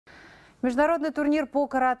Международный турнир по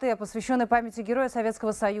карате, посвященный памяти Героя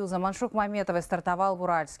Советского Союза, Маншук Маметовой, стартовал в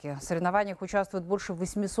Уральске. В соревнованиях участвуют больше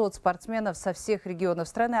 800 спортсменов со всех регионов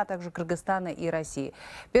страны, а также Кыргызстана и России.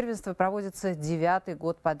 Первенство проводится 9-й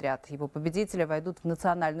год подряд. Его победители войдут в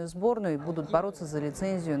национальную сборную и будут бороться за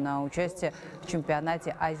лицензию на участие в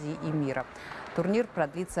чемпионате Азии и мира. Турнир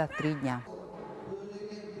продлится 3 дня.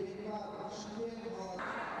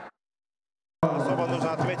 Особо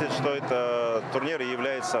нужно отметить, что этот турнир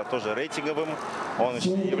является тоже рейтинговым, он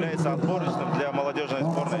является отборочным для молодежной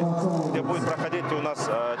сборной, где будет проходить у нас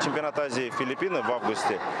чемпионат Азии Филиппины в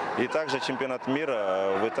августе и также чемпионат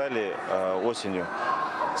мира в Италии осенью.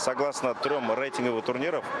 Согласно 3 рейтинговых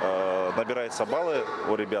турниров набираются баллы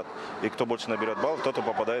у ребят, и кто больше наберет баллов, тот и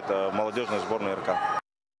попадает в молодежную сборную РК.